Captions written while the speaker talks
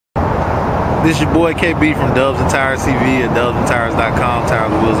This is your boy KB from Dubs and Tires TV at dubsandtires.com. Tires,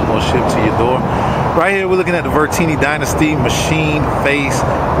 wheels, and more shipped to your door. Right here, we're looking at the Vertini Dynasty machine face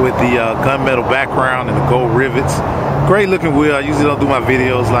with the gunmetal background and the gold rivets. Great looking wheel. I usually don't do my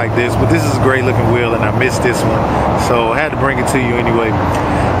videos like this, but this is a great looking wheel, and I missed this one, so I had to bring it to you anyway.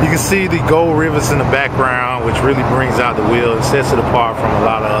 You can see the gold rivets in the background, which really brings out the wheel and sets it apart from a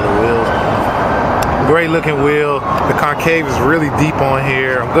lot of other wheels. Great looking wheel. The concave is really deep on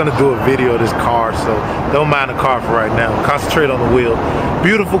here. I'm gonna do a video of this car, so don't mind the car for right now. Concentrate on the wheel.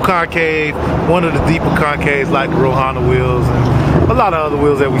 Beautiful concave, one of the deeper concaves like the Rohana wheels and a lot of other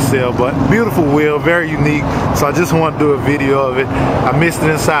wheels that we sell, but beautiful wheel, very unique. So I just wanted to do a video of it. I missed it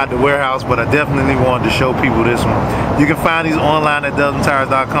inside the warehouse, but I definitely wanted to show people this one. You can find these online at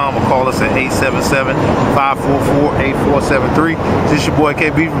dubsandtires.com or call us at 877-544-8473. This is your boy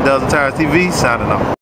KB from Dubs and Tires TV, signing off.